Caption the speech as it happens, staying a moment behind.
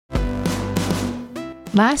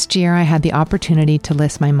Last year, I had the opportunity to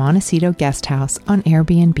list my Montecito guest house on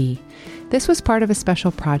Airbnb. This was part of a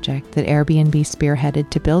special project that Airbnb spearheaded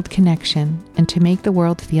to build connection and to make the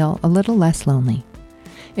world feel a little less lonely.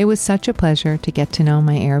 It was such a pleasure to get to know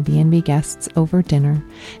my Airbnb guests over dinner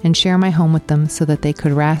and share my home with them so that they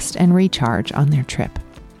could rest and recharge on their trip.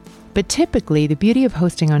 But typically, the beauty of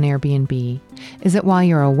hosting on Airbnb is that while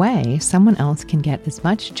you're away, someone else can get as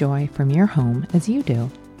much joy from your home as you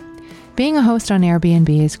do. Being a host on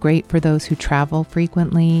Airbnb is great for those who travel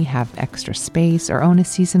frequently, have extra space, or own a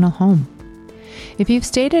seasonal home. If you've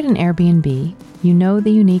stayed at an Airbnb, you know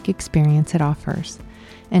the unique experience it offers.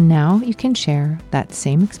 And now you can share that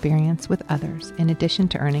same experience with others in addition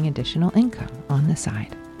to earning additional income on the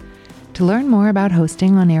side. To learn more about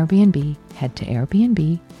hosting on Airbnb, head to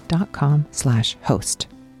airbnb.com/host.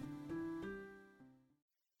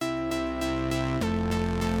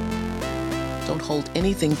 Don't hold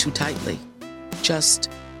anything too tightly. Just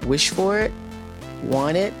wish for it,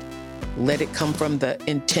 want it, let it come from the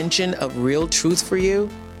intention of real truth for you,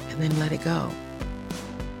 and then let it go.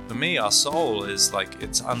 For me, our soul is like,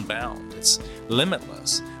 it's unbound, it's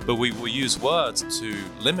limitless, but we will use words to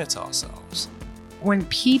limit ourselves. When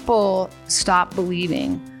people stop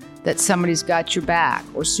believing that somebody's got your back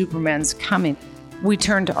or Superman's coming, we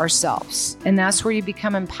turn to ourselves, and that's where you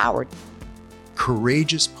become empowered.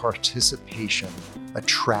 Courageous participation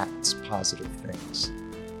attracts positive things.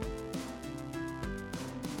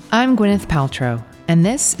 I'm Gwyneth Paltrow, and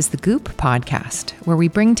this is the Goop Podcast, where we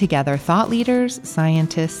bring together thought leaders,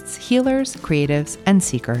 scientists, healers, creatives, and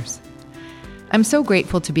seekers. I'm so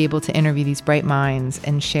grateful to be able to interview these bright minds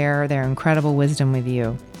and share their incredible wisdom with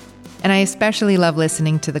you. And I especially love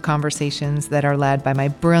listening to the conversations that are led by my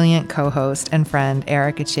brilliant co-host and friend,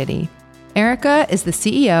 Erica Chitty. Erica is the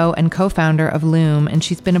CEO and co-founder of Loom, and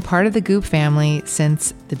she's been a part of the Goop family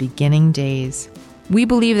since the beginning days. We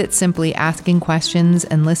believe that simply asking questions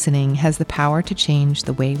and listening has the power to change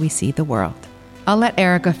the way we see the world. I'll let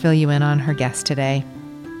Erica fill you in on her guest today.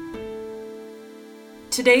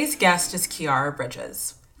 Today's guest is Kiara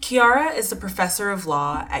Bridges. Kiara is a professor of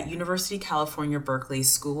law at University of California, Berkeley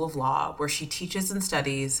School of Law, where she teaches and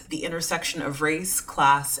studies the intersection of race,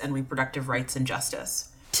 class, and reproductive rights and justice.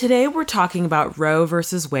 Today, we're talking about Roe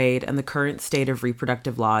versus Wade and the current state of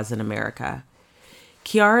reproductive laws in America.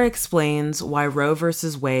 Kiara explains why Roe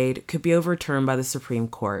versus Wade could be overturned by the Supreme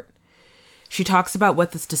Court. She talks about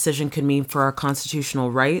what this decision could mean for our constitutional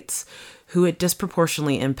rights, who it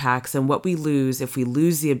disproportionately impacts, and what we lose if we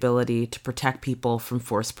lose the ability to protect people from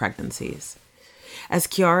forced pregnancies. As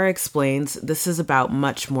Kiara explains, this is about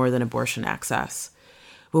much more than abortion access.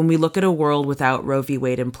 When we look at a world without Roe v.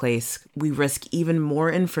 Wade in place, we risk even more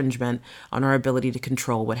infringement on our ability to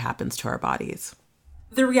control what happens to our bodies.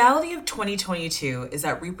 The reality of 2022 is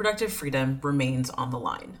that reproductive freedom remains on the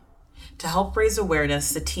line. To help raise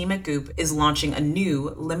awareness, the team at Goop is launching a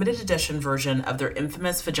new limited edition version of their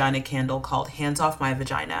infamous vagina candle called Hands Off My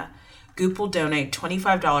Vagina. Goop will donate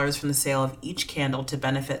 $25 from the sale of each candle to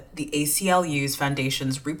benefit the ACLU's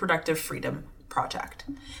Foundation's Reproductive Freedom Project.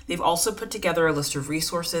 They've also put together a list of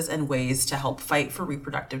resources and ways to help fight for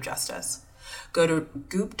reproductive justice. Go to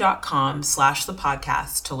goop.com/the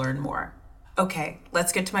podcast to learn more. Okay,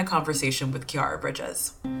 let's get to my conversation with Kiara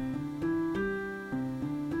Bridges.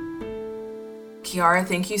 Kiara,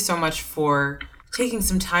 thank you so much for taking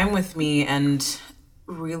some time with me and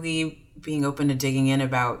really being open to digging in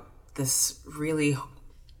about this really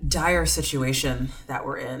dire situation that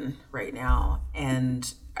we're in right now.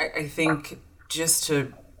 And I think just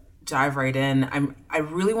to dive right in, I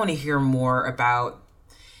really want to hear more about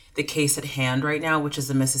the case at hand right now, which is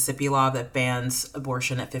the Mississippi law that bans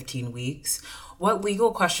abortion at 15 weeks. What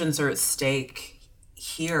legal questions are at stake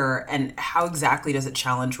here, and how exactly does it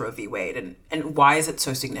challenge Roe v. Wade, and why is it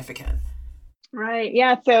so significant? Right.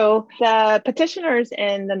 Yeah. So the petitioners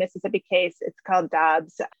in the Mississippi case, it's called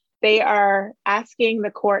Dobbs. They are asking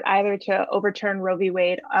the court either to overturn Roe v.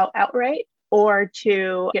 Wade outright or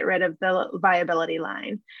to get rid of the viability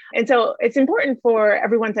line. And so it's important for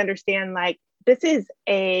everyone to understand, like, this is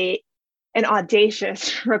an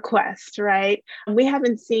audacious request, right? We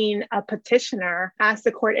haven't seen a petitioner ask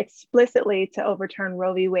the court explicitly to overturn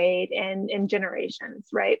Roe v. Wade in generations,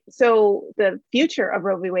 right? So the future of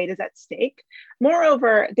Roe v. Wade is at stake.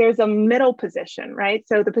 Moreover, there's a middle position, right?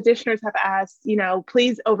 So the petitioners have asked,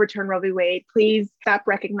 please overturn Roe v. Wade, please stop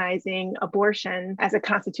recognizing abortion as a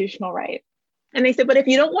constitutional right. And they said, but if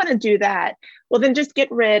you don't want to do that, well, then just get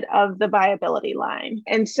rid of the viability line.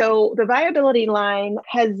 And so the viability line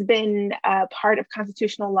has been a part of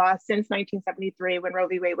constitutional law since 1973 when Roe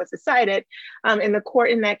v. Wade was decided. And the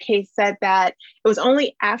court in that case said that it was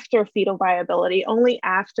only after fetal viability, only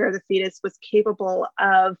after the fetus was capable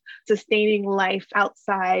of sustaining life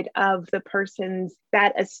outside of the person's,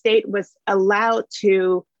 that a state was allowed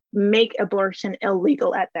to make abortion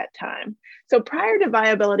illegal at that time. So prior to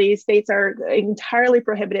viability, states are entirely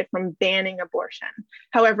prohibited from banning abortion.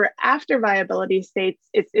 However, after viability, states,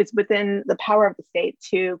 it's within the power of the state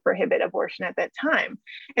to prohibit abortion at that time.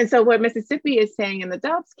 And so what Mississippi is saying in the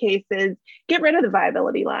Dobbs case is get rid of the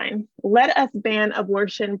viability line. Let us ban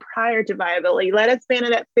abortion prior to viability. Let us ban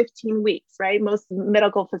it at 15 weeks, right? Most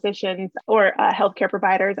medical physicians or healthcare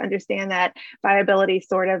providers understand that viability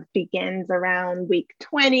sort of begins around week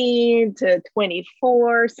 20 to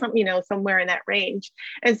 24, somewhere in that range.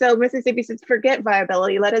 And so Mississippi says, forget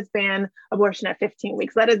viability. Let us ban abortion at 15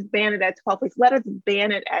 weeks. Let us ban it at 12 weeks. Let us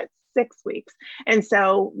ban it at 6 weeks. And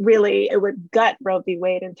so really it would gut Roe v.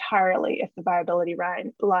 Wade entirely if the viability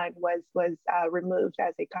line was removed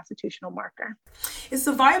as a constitutional marker. Is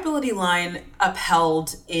the viability line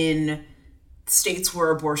upheld in states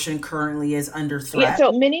where abortion currently is under threat? Yeah,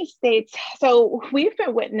 so many states, so we've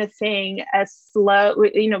been witnessing a slow,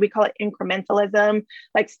 we call it incrementalism.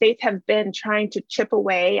 Like states have been trying to chip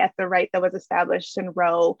away at the right that was established in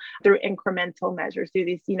Roe through incremental measures, through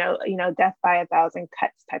these, death by 1,000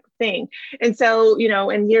 cuts type of thing. And so,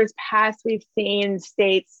 in years past, we've seen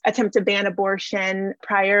states attempt to ban abortion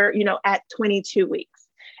prior, at 22 weeks.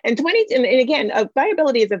 And again,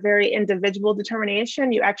 viability is a very individual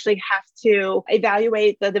determination. You actually have to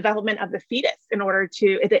evaluate the development of the fetus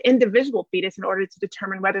the individual fetus in order to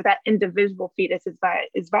determine whether that individual fetus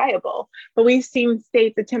is viable. But we've seen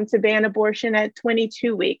states attempt to ban abortion at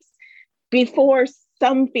 22 weeks before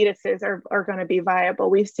some fetuses are going to be viable.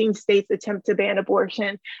 We've seen states attempt to ban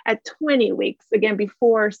abortion at 20 weeks, again,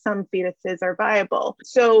 before some fetuses are viable.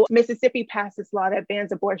 So Mississippi passed this law that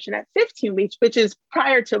bans abortion at 15 weeks, which is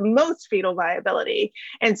prior to most fetal viability.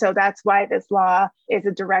 And so that's why this law is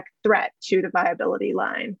a direct threat to the viability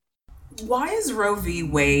line. Why is Roe v.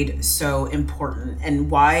 Wade so important,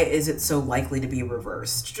 and why is it so likely to be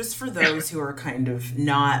reversed? Just for those who are kind of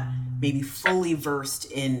not maybe fully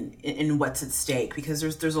versed in what's at stake, because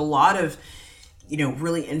there's a lot of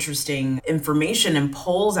really interesting information and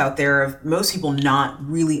polls out there of most people not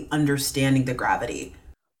really understanding the gravity.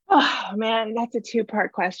 Oh man, that's a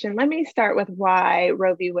two-part question. Let me start with why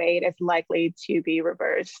Roe v. Wade is likely to be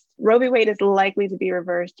reversed. Roe v. Wade is likely to be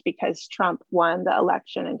reversed because Trump won the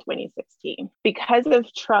election in 2016. Because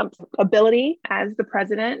of Trump's ability as the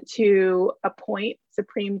president to appoint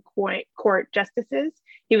Supreme Court justices,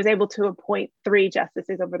 he was able to appoint 3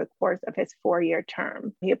 justices over the course of his 4-year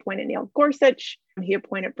term. He appointed Neil Gorsuch, he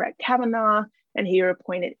appointed Brett Kavanaugh, and he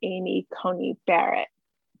appointed Amy Coney Barrett.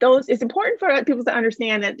 It's important for people to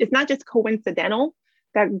understand that it's not just coincidental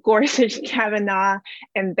that Gorsuch, Kavanaugh,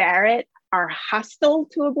 and Barrett are hostile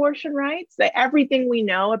to abortion rights. That everything we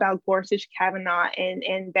know about Gorsuch, Kavanaugh,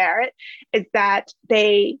 and Barrett is that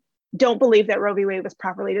they don't believe that Roe v. Wade was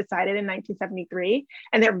properly decided in 1973.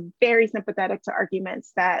 And they're very sympathetic to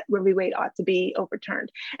arguments that Roe v. Wade ought to be overturned.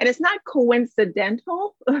 And it's not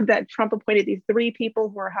coincidental that Trump appointed these 3 people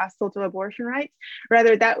who are hostile to abortion rights.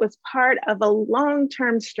 Rather, that was part of a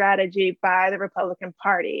long-term strategy by the Republican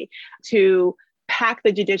Party to pack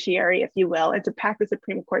the judiciary, if you will, and to pack the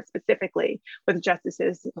Supreme Court specifically with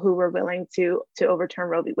justices who were willing to overturn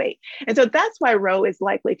Roe v. Wade. And so that's why Roe is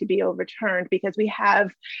likely to be overturned, because we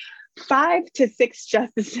have 5 to 6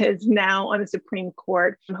 justices now on the Supreme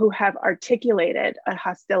Court who have articulated a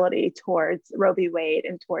hostility towards Roe v. Wade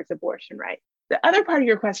and towards abortion rights. The other part of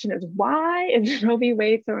your question is, why is Roe v.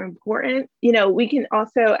 Wade so important? We can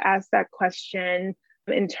also ask that question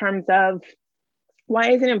in terms of,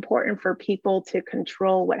 why is it important for people to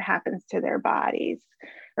control what happens to their bodies,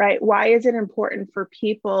 right? Why is it important for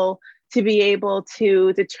people to be able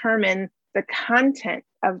to determine the content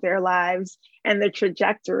of their lives and the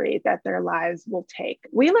trajectory that their lives will take?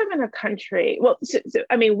 We live in a country,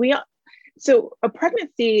 so a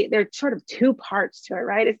pregnancy, there's sort of 2 parts to it,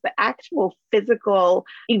 right? It's the actual physical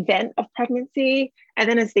event of pregnancy, and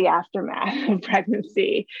then it's the aftermath of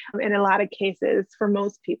pregnancy. In a lot of cases, for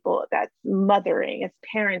most people, that's mothering, it's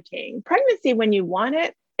parenting. Pregnancy, when you want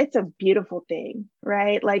it, it's a beautiful thing,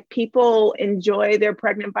 right? Like, people enjoy their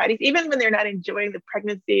pregnant bodies, even when they're not enjoying the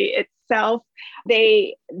pregnancy itself.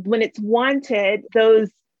 When it's wanted, those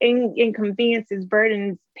inconveniences,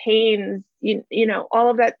 burdens, pains, all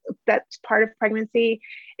of that's part of pregnancy.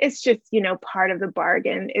 It's just, part of the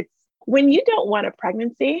bargain. It's When you don't want a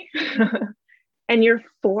pregnancy and you're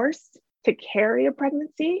forced to carry a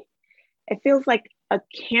pregnancy, it feels like a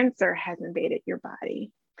cancer has invaded your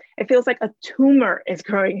body. It feels like a tumor is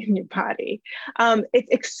growing in your body. It's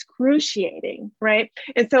excruciating, right?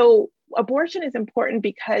 And so abortion is important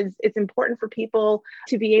because it's important for people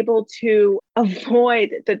to be able to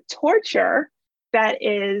avoid the torture that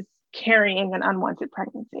is carrying an unwanted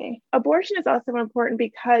pregnancy. Abortion is also important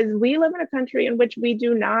because we live in a country in which we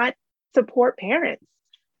do not support parents.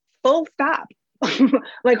 Full stop.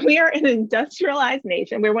 Like, we are an industrialized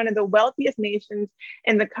nation. We're one of the wealthiest nations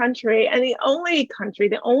in the country, and the only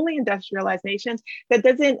industrialized nation that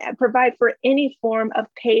doesn't provide for any form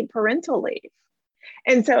of paid parental leave.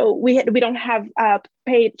 And so we don't have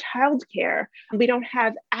paid childcare. We don't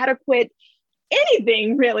have adequate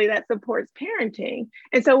anything really that supports parenting.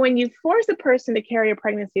 And so when you force a person to carry a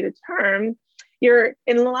pregnancy to term, you're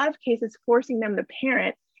in a lot of cases forcing them to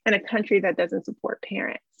parent in a country that doesn't support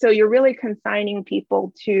parents. So you're really consigning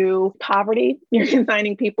people to poverty. You're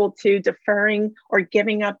consigning people to deferring or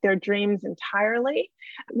giving up their dreams entirely.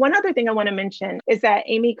 One other thing I want to mention is that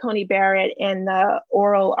Amy Coney Barrett, in the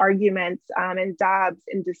oral arguments in Dobbs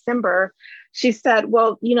in December, she said,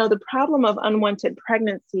 well, the problem of unwanted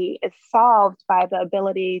pregnancy is solved by the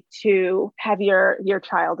ability to have your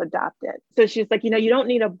child adopted. So she's like, you don't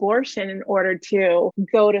need abortion in order to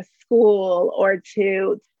go to school or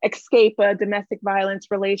to escape a domestic violence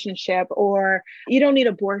relationship, or you don't need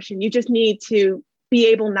abortion. You just need to be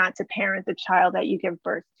able not to parent the child that you give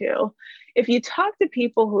birth to. If you talk to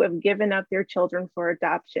people who have given up their children for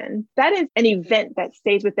adoption, that is an event that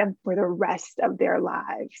stays with them for the rest of their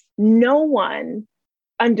lives. No one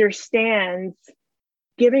understands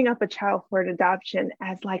giving up a child for an adoption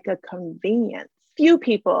as like a convenience. Few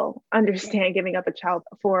people understand giving up a child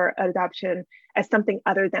for adoption as something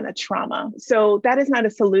other than a trauma. So that is not a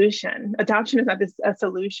solution. Adoption is not a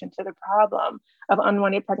solution to the problem of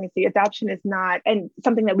unwanted pregnancy. Adoption is not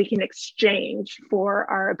something that we can exchange for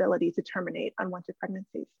our ability to terminate unwanted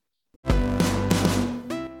pregnancies.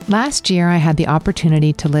 Last year, I had the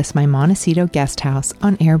opportunity to list my Montecito guest house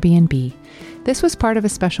on Airbnb. This was part of a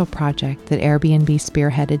special project that Airbnb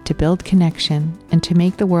spearheaded to build connection and to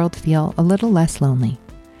make the world feel a little less lonely.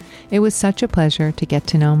 It was such a pleasure to get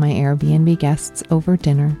to know my Airbnb guests over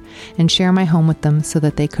dinner and share my home with them so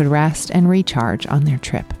that they could rest and recharge on their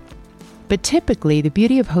trip. But typically, the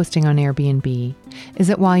beauty of hosting on Airbnb is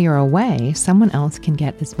that while you're away, someone else can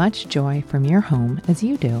get as much joy from your home as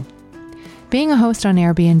you do. Being a host on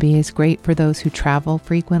Airbnb is great for those who travel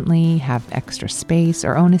frequently, have extra space,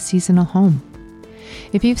 or own a seasonal home.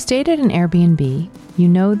 If you've stayed at an Airbnb, you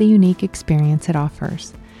know the unique experience it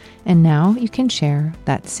offers. And now you can share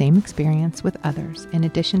that same experience with others in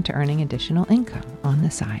addition to earning additional income on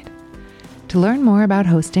the side. To learn more about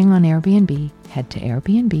hosting on Airbnb, head to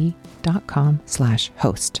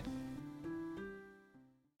airbnb.com/host.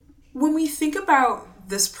 When we think about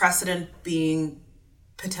this precedent being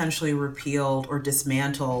potentially repealed or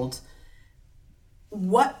dismantled,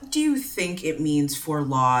 what do you think it means for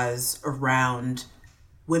laws around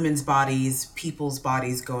women's bodies, people's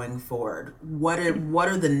bodies going forward? What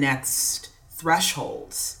are the next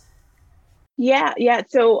thresholds? Yeah.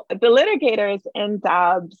 So the litigators in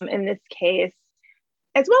Dobbs, in this case,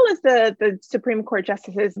 as well as the Supreme Court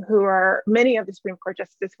justices many of the Supreme Court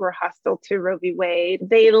justices who are hostile to Roe v. Wade,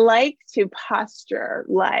 they like to posture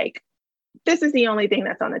like, this is the only thing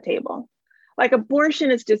that's on the table. Like,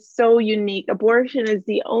 abortion is just so unique. Abortion is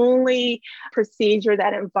the only procedure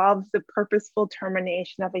that involves the purposeful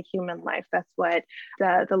termination of a human life. That's what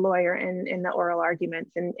the lawyer in the oral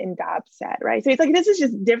arguments in Dobbs said, right? So it's like, this is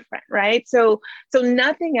just different, right? So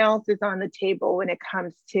nothing else is on the table when it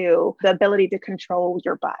comes to the ability to control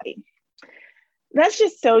your body. That's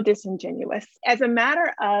just so disingenuous. As a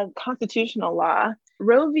matter of constitutional law,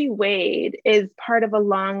 Roe v. Wade is part of a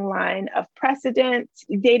long line of precedent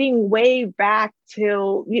dating way back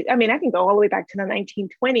to, I can go all the way back to the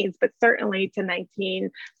 1920s, but certainly to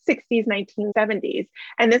 1960s, 1970s.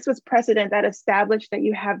 And this was precedent that established that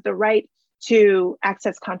you have the right to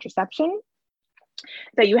access contraception,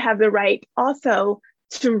 that you have the right also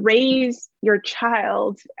to raise your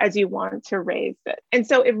child as you want to raise it. And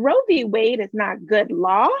so if Roe v. Wade is not good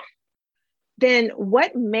law, then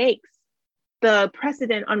what makes the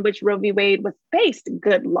precedent on which Roe v. Wade was based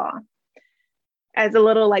good law? As a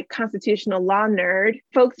little constitutional law nerd,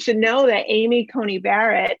 folks should know that Amy Coney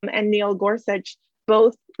Barrett and Neil Gorsuch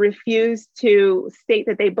both refused to state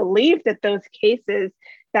that they believed that those cases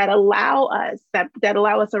that allow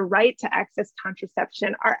us a right to access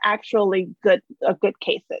contraception are actually good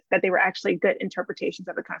cases, that they were actually good interpretations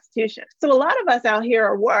of the Constitution. So a lot of us out here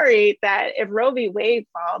are worried that if Roe v. Wade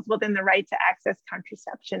falls, well, then the right to access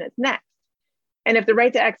contraception is next. And if the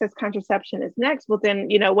right to access contraception is next, well, then,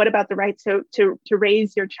 what about the right to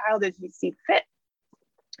raise your child as you see fit?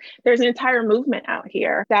 There's an entire movement out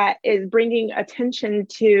here that is bringing attention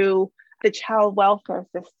to the child welfare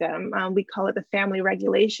system. We call it the family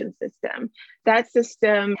regulation system. That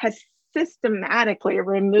system has systematically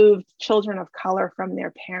removed children of color from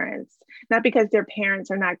their parents, not because their parents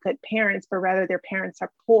are not good parents, but rather their parents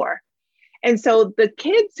are poor. And so the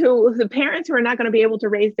parents who are not going to be able to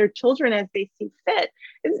raise their children as they see fit,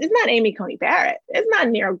 it's not Amy Coney Barrett. It's not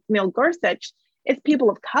Neil Gorsuch. It's people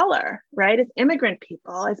of color, right? It's immigrant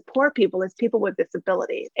people, it's poor people, it's people with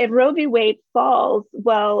disabilities. If Roe v. Wade falls,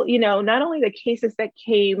 well, not only the cases that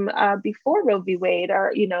came before Roe v. Wade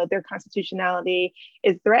are, their constitutionality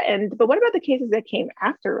is threatened, but what about the cases that came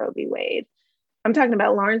after Roe v. Wade? I'm talking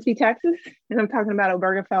about Lawrence v. Texas, and I'm talking about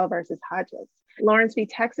Obergefell versus Hodges. Lawrence v.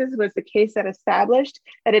 Texas was the case that established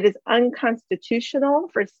that it is unconstitutional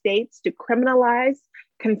for states to criminalize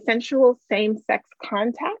consensual same-sex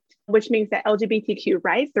contact, which means that LGBTQ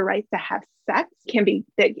rights, the right to have sex,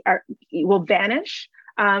 will vanish,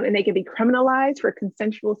 and they can be criminalized for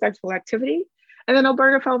consensual sexual activity. And then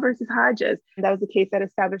Obergefell versus Hodges, that was the case that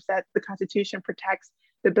established that the Constitution protects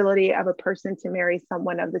the ability of a person to marry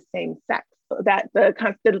someone of the same sex. That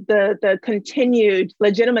the continued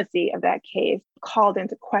legitimacy of that case called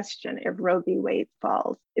into question if Roe v. Wade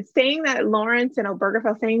falls. It's saying that Lawrence and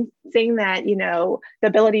Obergefell saying that, the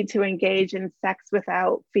ability to engage in sex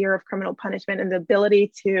without fear of criminal punishment and the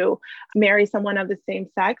ability to marry someone of the same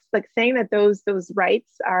sex, like saying that those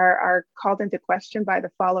rights are called into question by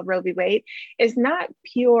the fall of Roe v. Wade is not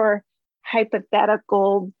pure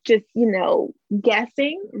hypothetical, just,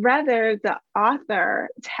 guessing. Rather, the author,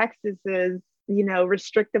 Texas's,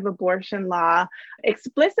 restrictive abortion law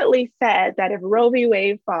explicitly said that if Roe v.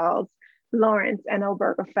 Wade falls, Lawrence and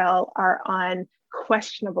Obergefell are on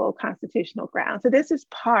questionable constitutional grounds. So this is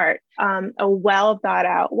part a well thought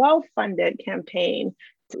out, well-funded campaign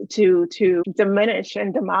to diminish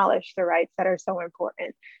and demolish the rights that are so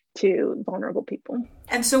important to vulnerable people.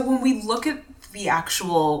 And so when we look at the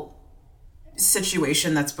actual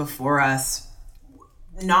situation that's before us,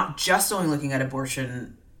 not just only looking at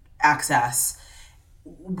abortion access,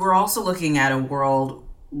 we're also looking at a world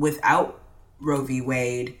without Roe v.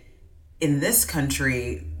 Wade in this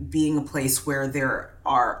country being a place where there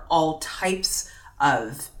are all types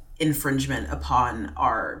of infringement upon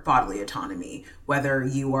our bodily autonomy, whether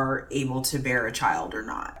you are able to bear a child or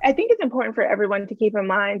not. I think it's important for everyone to keep in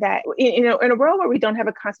mind that, in a world where we don't have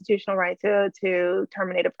a constitutional right to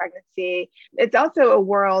terminate a pregnancy, it's also a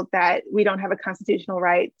world that we don't have a constitutional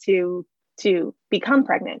right to become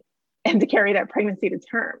pregnant and to carry that pregnancy to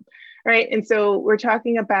term, right? And so we're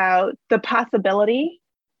talking about the possibility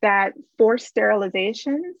that forced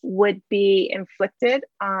sterilizations would be inflicted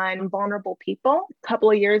on vulnerable people. A couple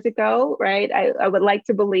of years ago, right, I would like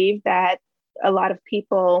to believe that a lot of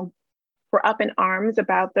people were up in arms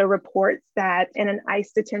about the reports that in an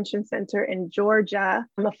ICE detention center in Georgia,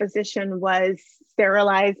 a physician was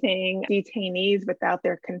sterilizing detainees without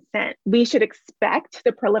their consent. We should expect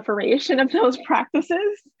the proliferation of those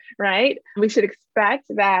practices, right? We should expect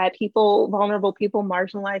that vulnerable people,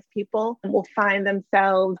 marginalized people will find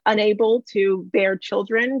themselves unable to bear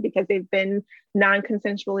children because they've been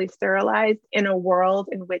non-consensually sterilized in a world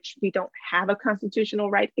in which we don't have a constitutional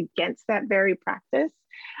right against that very practice.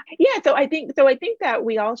 Yeah, so I think that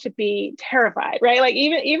we all should be terrified, right? Like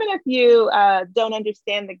even if you don't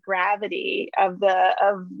understand the gravity of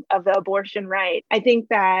the abortion right, I think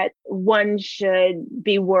that one should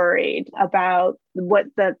be worried about what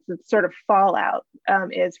the sort of fallout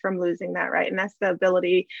is from losing that right, and that's the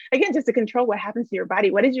ability, again, just to control what happens to your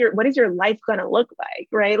body. What is your life going to look like,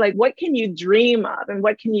 right? Like what can you dream of and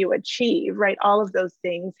what can you achieve, right? All of those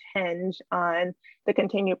things hinge on the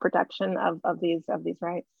continued protection of these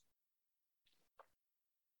rights.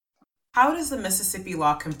 How does the Mississippi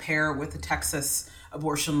law compare with the Texas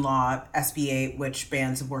abortion law, SB 8, which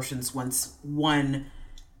bans abortions once one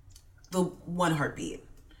heartbeat?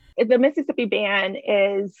 The Mississippi ban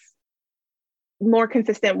is more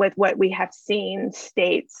consistent with what we have seen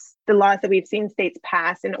the laws that we've seen states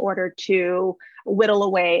pass in order to whittle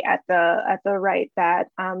away at the right that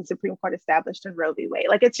Supreme Court established in Roe v. Wade.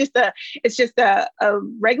 Like it's just a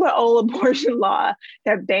regular old abortion law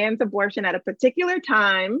that bans abortion at a particular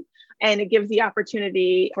time, and it gives the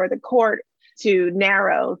opportunity for the court to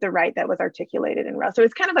narrow the right that was articulated in Roe. So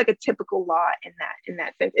it's kind of like a typical law in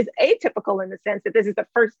that sense. It's atypical in the sense that this is the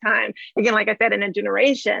first time, again, like I said, in a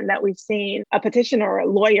generation that we've seen a petitioner or a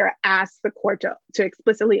lawyer ask the court to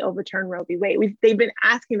explicitly overturn Roe v. Wade. They've been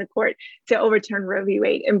asking the court to overturn Roe v.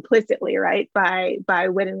 Wade implicitly, right, by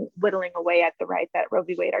whittling away at the right that Roe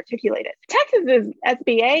v. Wade articulated. Texas's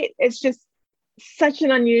SB8 is just such an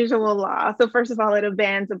unusual law. So first of all, it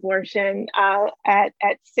bans abortion at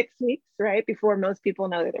 6 weeks, right? Before most people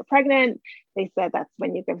know that they're pregnant. They said that's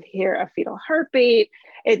when you can hear a fetal heartbeat.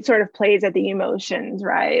 It sort of plays at the emotions,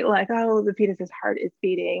 right? Like, oh, the fetus's heart is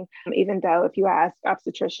beating. Even though if you ask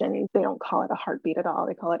obstetricians, they don't call it a heartbeat at all.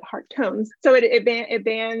 They call it heart tones. So it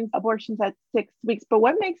bans abortions at 6 weeks. But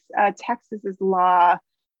what makes Texas's law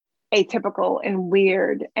atypical and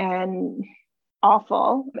weird and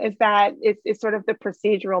awful is that it's sort of the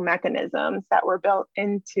procedural mechanisms that were built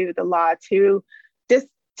into the law to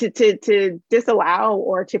disallow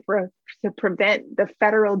or to prevent the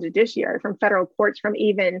federal judiciary from federal courts from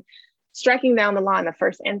even striking down the law in the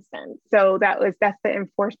first instance. So that's the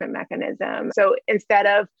enforcement mechanism. So instead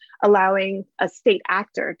of allowing a state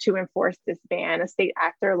actor to enforce this ban, a state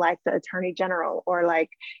actor like the attorney general or like,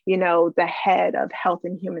 the head of health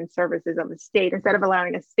and human services of the state, instead of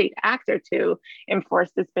allowing a state actor to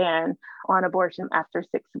enforce this ban on abortion after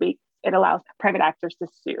 6 weeks, it allows private actors to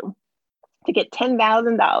sue, to get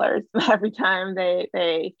 $10,000 every time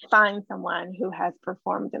they find someone who has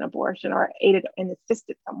performed an abortion or aided and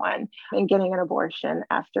assisted someone in getting an abortion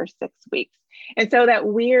after 6 weeks. And so that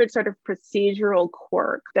weird sort of procedural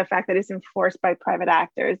quirk, the fact that it's enforced by private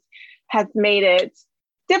actors, has made it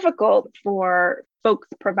difficult for folks,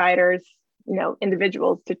 providers,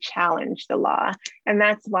 individuals to challenge the law. And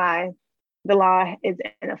that's why the law is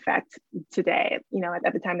in effect today,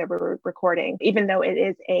 at the time that we're recording, even though it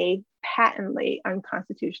is a patently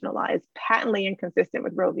unconstitutional law, it's patently inconsistent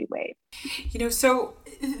with Roe v. Wade. So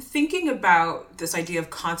thinking about this idea of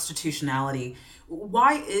constitutionality,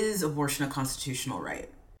 why is abortion a constitutional right?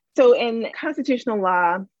 So in constitutional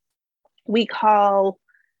law, we call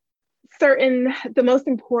the most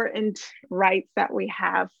important rights that we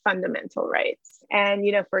have fundamental rights. And,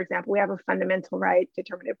 for example, we have a fundamental right to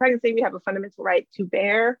terminate pregnancy. We have a fundamental right to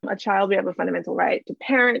bear a child. We have a fundamental right to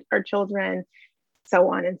parent our children,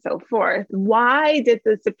 so on and so forth. Why did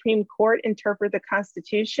the Supreme Court interpret the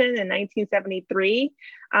Constitution in 1973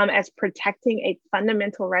 as protecting a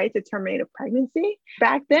fundamental right to terminate a pregnancy?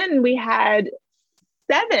 Back then, we had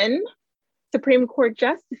 7 Supreme Court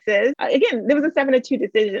justices. Again, there was a 7-2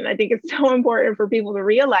 decision. I think it's so important for people to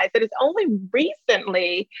realize that it's only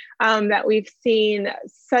recently that we've seen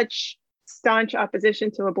such staunch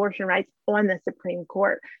opposition to abortion rights on the Supreme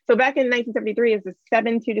Court. So back in 1973, it was a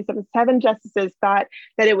 7-2 to 7 justices thought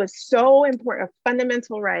that it was so important, a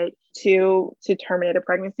fundamental right to terminate a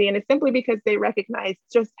pregnancy. And it's simply because they recognized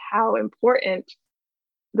just how important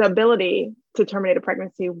the ability to terminate a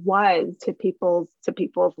pregnancy was to people's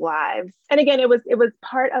lives. And again, it was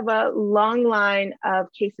part of a long line of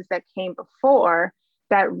cases that came before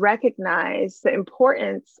that recognized the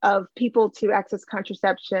importance of people to access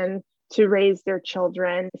contraception, to raise their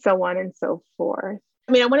children, so on and so forth.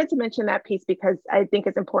 I wanted to mention that piece because I think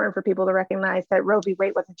it's important for people to recognize that Roe v.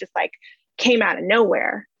 Wade wasn't just like came out of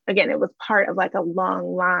nowhere. Again, it was part of like a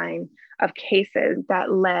long line of cases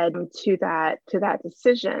that led to that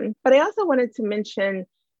decision. But I also wanted to mention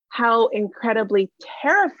how incredibly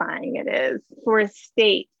terrifying it is for a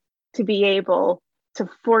state to be able to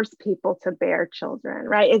force people to bear children,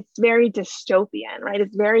 right? It's very dystopian, right?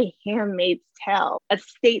 It's very Handmaid's Tale. A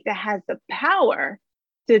state that has the power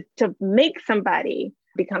to make somebody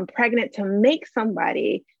become pregnant, to make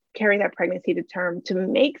somebody carry that pregnancy to term, to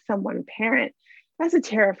make someone parent. That's a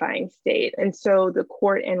terrifying state. And so the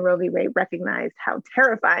court in Roe v. Wade recognized how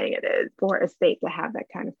terrifying it is for a state to have that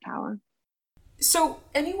kind of power. So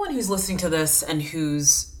anyone who's listening to this and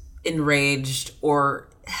who's enraged or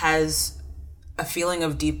has a feeling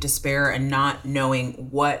of deep despair and not knowing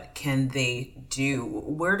what can they do,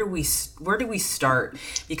 where do we start?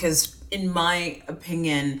 Because in my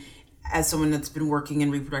opinion, as someone that's been working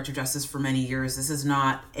in reproductive justice for many years, this is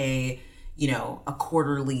not a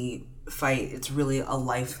quarterly fight. It's really a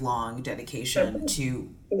lifelong dedication to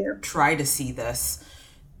try to see this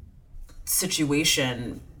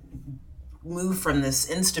situation move from this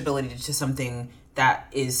instability to something that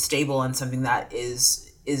is stable and something that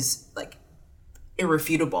is like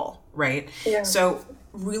irrefutable, right? Yeah. So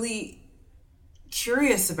really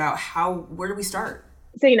curious about where do we start?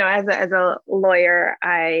 So, as a lawyer,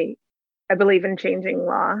 I believe in changing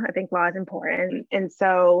law. I think law is important. And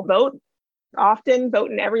so vote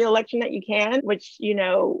in every election that you can, which,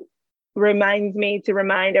 reminds me to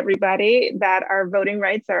remind everybody that our voting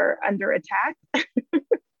rights are under attack.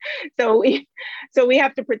 So we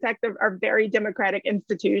have to protect our very democratic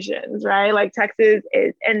institutions, right? Like Texas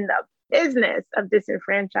is in the business of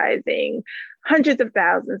disenfranchising hundreds of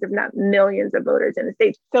thousands, if not millions of voters in the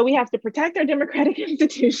state. So we have to protect our democratic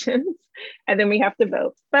institutions, and then we have to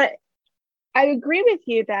vote. But I agree with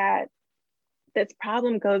you that this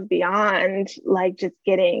problem goes beyond like just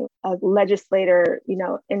getting a legislator,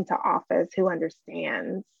 into office who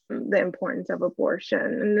understands the importance of abortion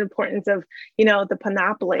and the importance of, the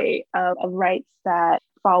panoply of rights that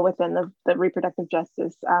fall within the reproductive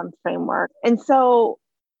justice framework. And so,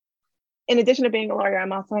 in addition to being a lawyer,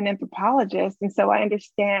 I'm also an anthropologist. And so I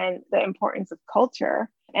understand the importance of culture.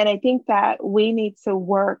 And I think that we need to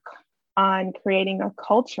work on creating a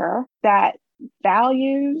culture that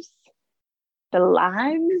values the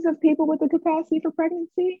lives of people with the capacity for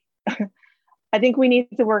pregnancy. I think we need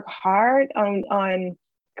to work hard on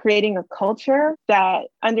creating a culture that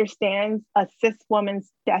understands a cis woman's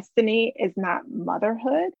destiny is not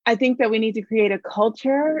motherhood. I think that we need to create a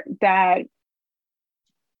culture that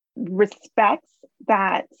respects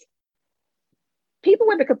that people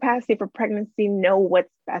with the capacity for pregnancy know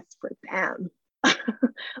what's best for them.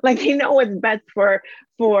 Like they know what's best for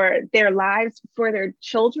their lives, for their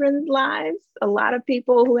children's lives. A lot of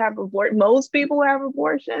people who have most people who have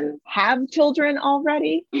abortion have children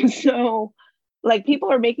already. So like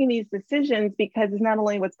people are making these decisions because it's not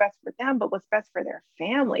only what's best for them, but what's best for their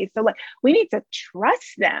family. So like we need to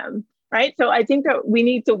trust them, right? So I think that we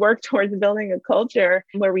need to work towards building a culture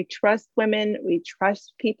where we trust women, we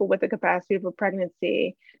trust people with the capacity for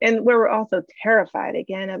pregnancy, and where we're also terrified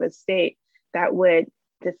again of a state that would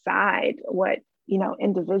decide what,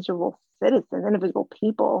 individual citizens, individual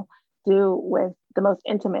people do with the most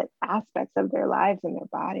intimate aspects of their lives and their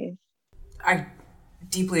bodies. I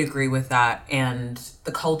deeply agree with that. And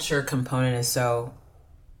the culture component is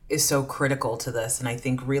so critical to this. And I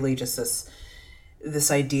think really just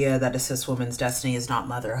this idea that a cis woman's destiny is not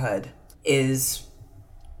motherhood is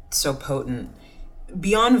so potent.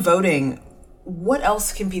 Beyond voting, what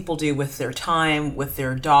else can people do with their time, with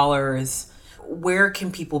their dollars? Where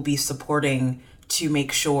can people be supporting to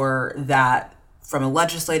make sure that from a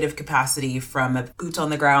legislative capacity, from a boots on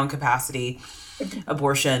the ground capacity,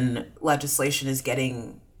 abortion legislation is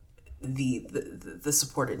getting the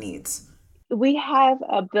support it needs? We have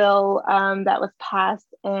a bill that was passed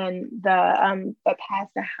in that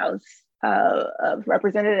passed the House of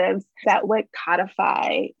Representatives that would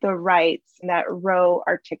codify the rights that Roe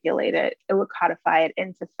articulated. It would codify it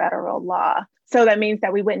into federal law. So that means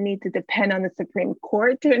that we wouldn't need to depend on the Supreme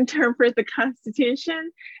Court to interpret the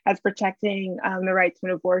Constitution as protecting the right to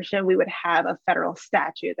an abortion. We would have a federal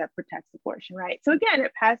statute that protects abortion rights. So again,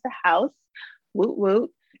 it passed the House, woot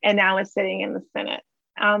woot, and now it's sitting in the Senate.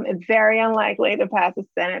 It's very unlikely to pass the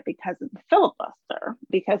Senate because of the filibuster,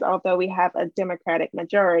 because although we have a Democratic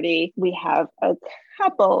majority, we have a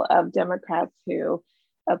couple of Democrats who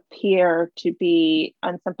appear to be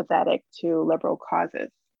unsympathetic to liberal causes.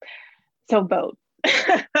 So vote.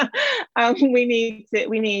 We need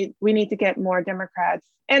to get more Democrats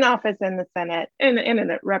in office in the Senate and in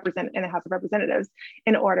the House of Representatives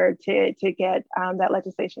in order to get that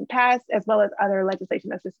legislation passed, as well as other legislation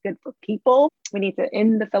that's just good for people. We need to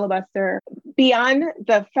end the filibuster. Beyond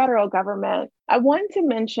the federal government, I want to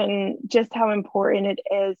mention just how important it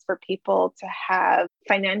is for people to have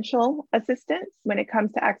financial assistance when it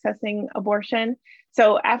comes to accessing abortion.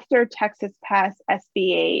 So after Texas passed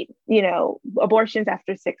SB 8, abortions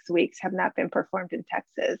after 6 weeks have not been performed in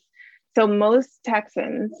Texas. So most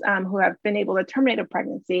Texans who have been able to terminate a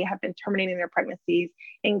pregnancy have been terminating their pregnancies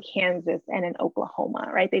in Kansas and in Oklahoma,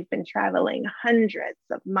 right? They've been traveling hundreds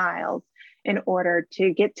of miles in order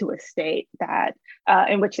to get to a state that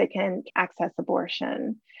in which they can access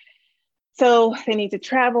abortion. So they need to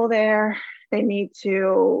travel there. They need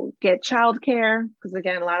to get childcare, because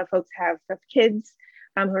again, a lot of folks have kids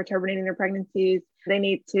who are terminating their pregnancies. They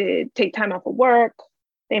need to take time off of work.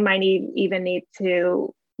 They might even need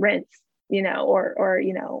to rent, or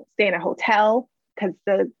stay in a hotel, because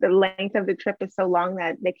the length of the trip is so long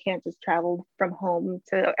that they can't just travel from home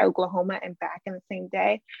to Oklahoma and back in the same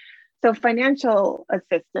day. So financial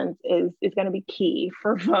assistance is going to be key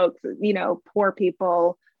for folks, poor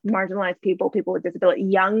people, marginalized people, people with disability,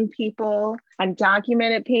 young people,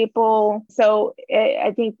 undocumented people. So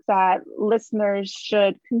I think that listeners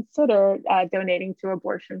should consider donating to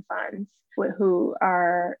abortion funds who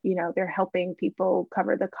are, they're helping people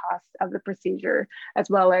cover the cost of the procedure, as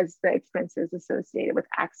well as the expenses associated with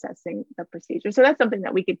accessing the procedure. So that's something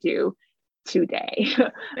that we could do today.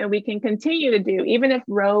 And we can continue to do, even if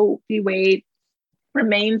Roe v. Wade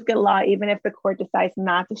remains good law, even if the court decides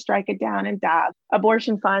not to strike it down in Dobbs,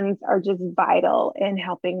 abortion funds are just vital in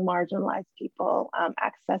helping marginalized people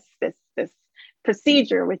access this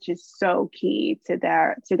procedure, which is so key to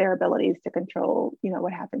their abilities to control,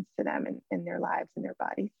 what happens to them in their lives and their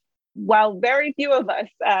bodies. While very few of us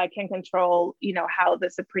can control, how the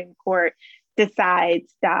Supreme Court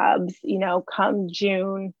decides Dobbs, come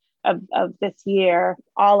June of this year,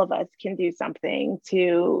 all of us can do something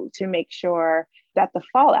to make sure that the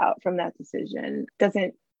fallout from that decision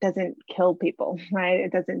doesn't kill people, right?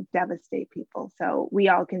 It doesn't devastate people. So we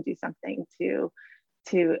all can do something to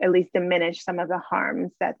at least diminish some of the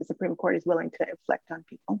harms that the Supreme Court is willing to inflict on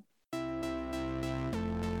people.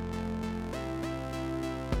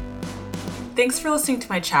 Thanks for listening to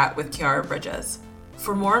my chat with Khiara Bridges.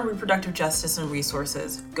 For more on reproductive justice and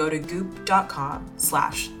resources, go to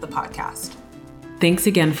goop.com/thepodcast. Thanks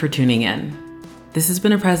again for tuning in. This has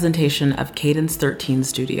been a presentation of Cadence 13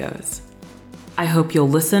 Studios. I hope you'll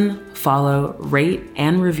listen, follow, rate,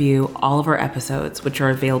 and review all of our episodes, which are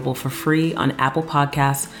available for free on Apple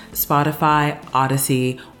Podcasts, Spotify,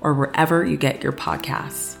 Odyssey, or wherever you get your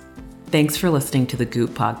podcasts. Thanks for listening to the Goop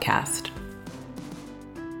Podcast.